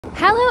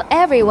Hello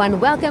everyone,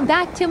 welcome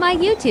back to my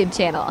YouTube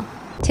channel.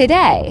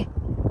 Today,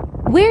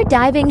 we're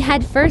diving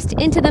headfirst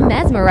into the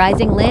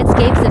mesmerizing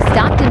landscapes of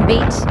Stockton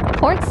Beach,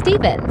 Port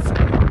Stephens,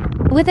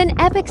 with an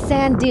epic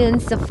sand dune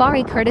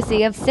safari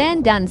courtesy of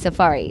Dune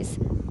Safaris.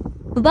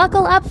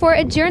 Buckle up for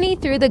a journey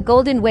through the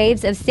golden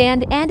waves of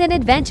sand and an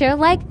adventure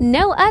like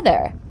no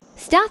other.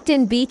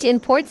 Stockton Beach in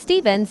Port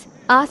Stephens,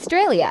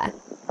 Australia,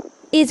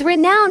 is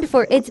renowned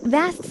for its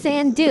vast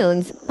sand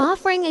dunes,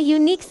 offering a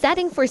unique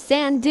setting for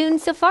sand dune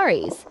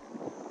safaris.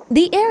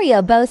 The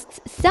area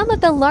boasts some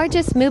of the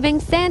largest moving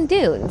sand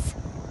dunes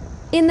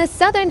in the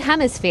southern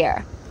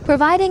hemisphere,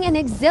 providing an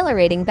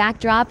exhilarating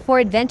backdrop for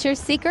adventure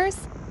seekers.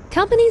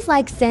 Companies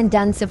like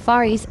Dune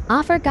Safaris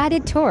offer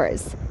guided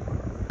tours,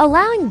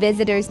 allowing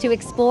visitors to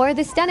explore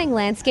the stunning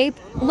landscape,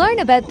 learn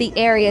about the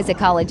area's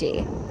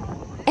ecology,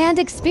 and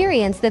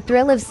experience the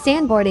thrill of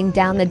sandboarding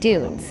down the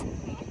dunes.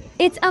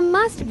 It's a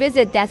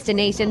must-visit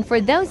destination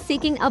for those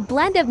seeking a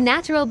blend of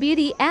natural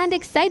beauty and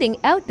exciting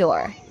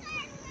outdoor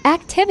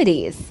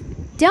activities.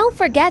 Don't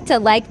forget to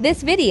like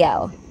this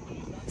video,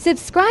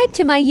 subscribe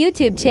to my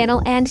YouTube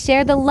channel, and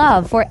share the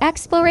love for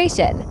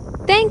exploration.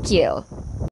 Thank you.